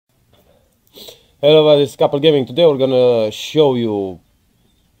Hello, this is Couple Gaming. Today we're gonna show you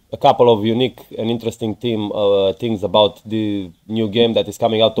a couple of unique and interesting things about the new game that is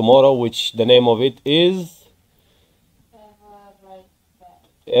coming out tomorrow, which the name of it is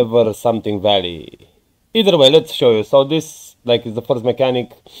Ever Something Valley. Either way, let's show you. So this is the first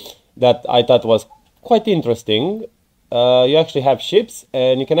mechanic that I thought was quite interesting. You actually have ships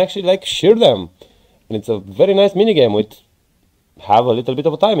and you can actually shear them, and it's a very nice mini game with have a little bit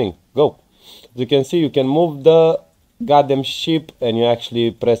of a timing. Go. As you can see, you can move the goddamn ship and you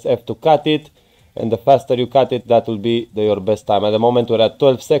actually press F to cut it, and the faster you cut it, that will be your best time. At the moment we're at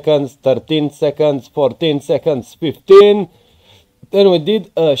 12 seconds, 13 seconds, 14 seconds, 15. Then we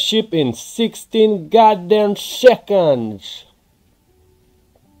did a ship in 16 goddamn seconds.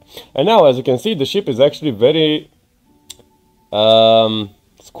 And now, as you can see, the ship is actually very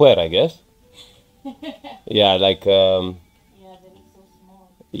square, I guess. Yeah,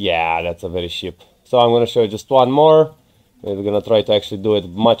 yeah, that's a very ship. So I'm gonna show you just one more. We're gonna try to actually do it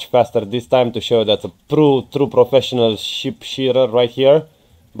much faster this time to show that's a true professional ship shearer right here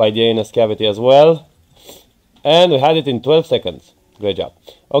by the anus cavity as well. And we had it in 12 seconds. Great job.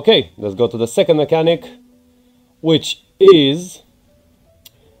 Okay, let's go to the second mechanic, which is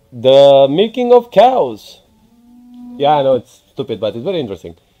the milking of cows. Yeah, I know it's stupid, but it's very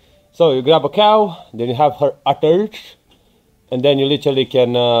interesting. So you grab a cow, then you have her udders, and then you literally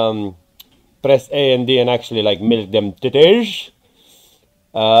can press A and D and actually milk them titties.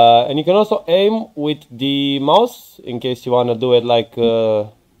 And you can also aim with the mouse in case you want to do it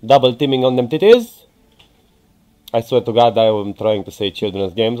double teaming on them titties. I swear to God, I am trying to say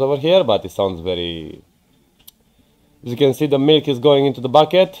children's games over here, but it sounds very... As you can see, the milk is going into the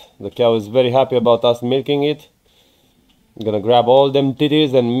bucket. The cow is very happy about us milking it. I'm gonna grab all them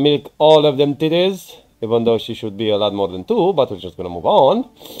titties and milk all of them titties, even though she should be a lot more than 2, but we're just gonna move on.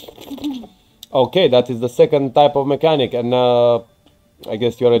 Okay, that is the second type of mechanic, and I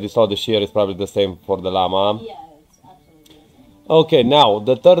guess you already saw the shear is probably the same for the llama. Yeah, it's absolutely. Okay, now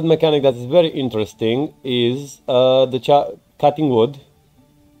the third mechanic that is very interesting is cutting wood.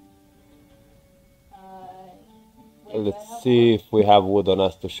 Let's see if we have wood on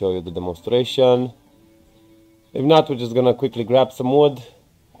us to show you the demonstration. If not, we're just gonna quickly grab some wood.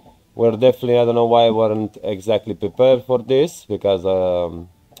 We're definitely, I don't know why I weren't exactly prepared for this, because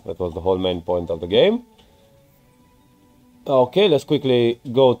that was the whole main point of the game. Okay, let's quickly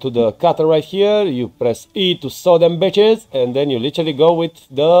go to the cutter right here. You press E to saw them bitches, and then you literally go with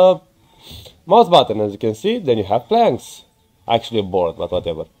the mouse button, as you can see. Then you have planks. Actually a board, but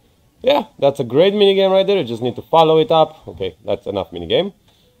whatever. Yeah, that's a great minigame right there. You just need to follow it up. Okay, that's enough minigame.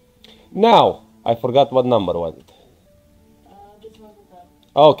 Now, I forgot what number was it.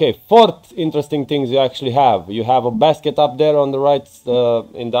 Okay, fourth interesting things you actually have. You have a basket up there on the right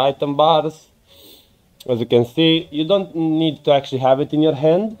in the item bars. As you can see, you don't need to actually have it in your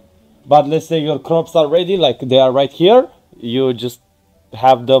hand. But let's say your crops are ready, like they are right here. You just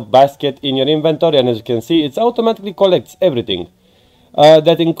have the basket in your inventory, and as you can see, it automatically collects everything.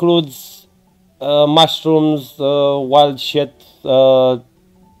 That includes mushrooms, wild shit,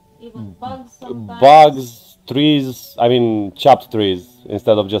 even bugs sometimes. bugs, trees, I mean chopped trees,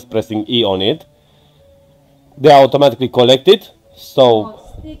 instead of just pressing E on it. They are automatically collected. So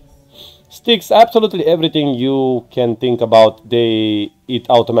sticks, absolutely everything you can think about, it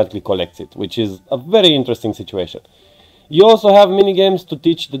automatically collects it, which is a very interesting situation. You also have mini games to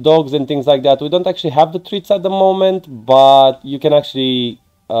teach the dogs and things like that. We don't actually have the treats at the moment, but you can actually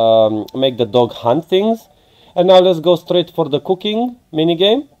make the dog hunt things. And now let's go straight for the cooking mini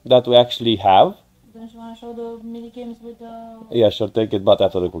game that we actually have. Don't you want to show the mini games with the... Yeah, sure, take it, but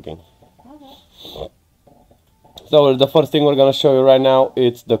after the cooking. Okay. So the first thing we're gonna show you right now,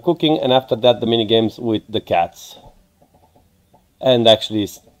 it's the cooking, and after that the mini games with the cats. And actually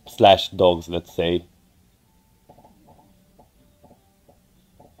slash dogs, let's say.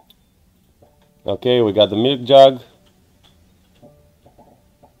 Okay, we got the milk jug.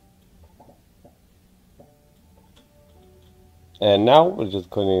 And now we're just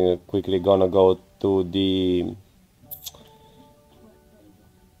quickly gonna go to the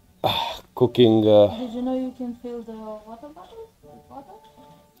cooking. Did you know you can fill the water bottles with water?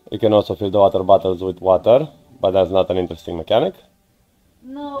 You can also fill the water bottles with water, but that's not an interesting mechanic.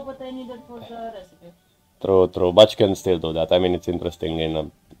 No, but I need it for the recipe. True, but you can still do that. I mean, it's interesting in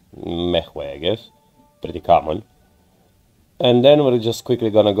a meh way, I guess. Pretty common. And then we're just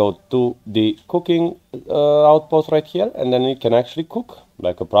quickly gonna go to the cooking outpost right here, and then you can actually cook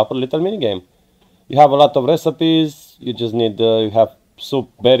like a proper little mini game. You have a lot of recipes. You just need you have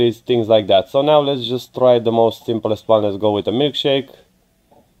soup, berries, things like that. So now let's just try the most simplest one. Let's go with a milkshake.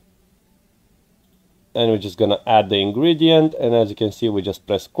 and we're just gonna add the ingredient, and as you can see we just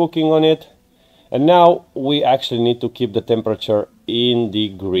press cooking on it, and now we actually need to keep the temperature in the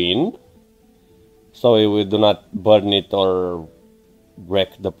green so we do not burn it or wreck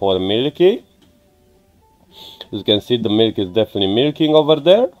the poor milky. As you can see, the milk is definitely milking over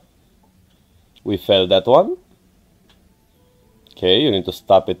there. We failed that one. Okay, you need to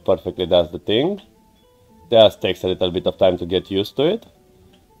stop it perfectly, that's the thing. Just takes a little bit of time to get used to it.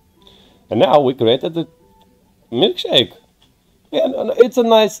 And now we created a milkshake. Yeah, it's a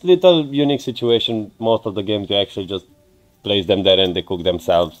nice little unique situation. Most of the games you actually just place them there and they cook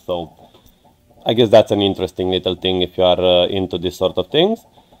themselves. So I guess that's an interesting little thing if you are into this sort of things.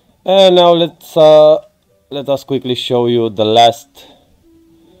 And now let us quickly show you the last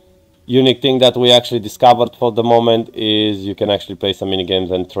unique thing that we actually discovered for the moment is you can actually play some mini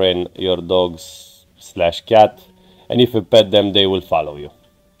games and train your dogs / cat, and if you pet them they will follow you.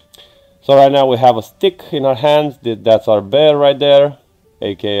 So right now we have a stick in our hands, that's our bear right there,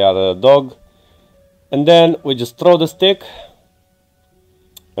 aka our dog, and then we just throw the stick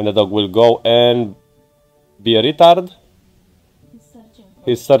and the dog will go and be a retard.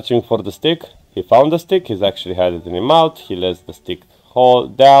 He's searching for the stick. He found the stick, he's actually had it in his mouth, he lets the stick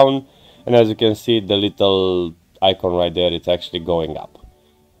hold down, and as you can see the little icon right there, it's actually going up.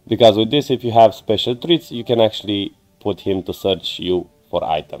 Because with this, if you have special treats, you can actually put him to search you for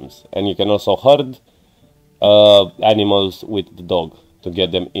items. And you can also herd animals with the dog to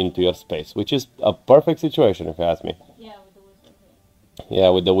get them into your space, which is a perfect situation if you ask me. Yeah, with the whistle. Yeah,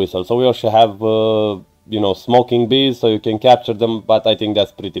 with the whistle. So we also have you know, smoking bees, so you can capture them, but I think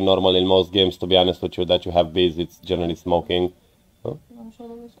that's pretty normal in most games, to be honest with you, that you have bees, it's generally smoking. Huh? You want to show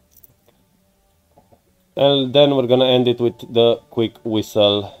the whistle? And then we're gonna end it with the quick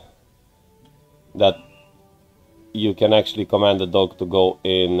whistle that you can actually command the dog to go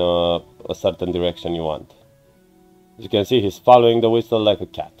in a certain direction you want. As you can see, he's following the whistle like a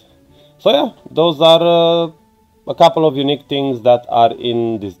cat. So yeah, those are a couple of unique things that are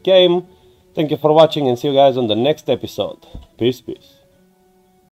in this game. Thank you for watching and see you guys on the next episode. Peace, peace.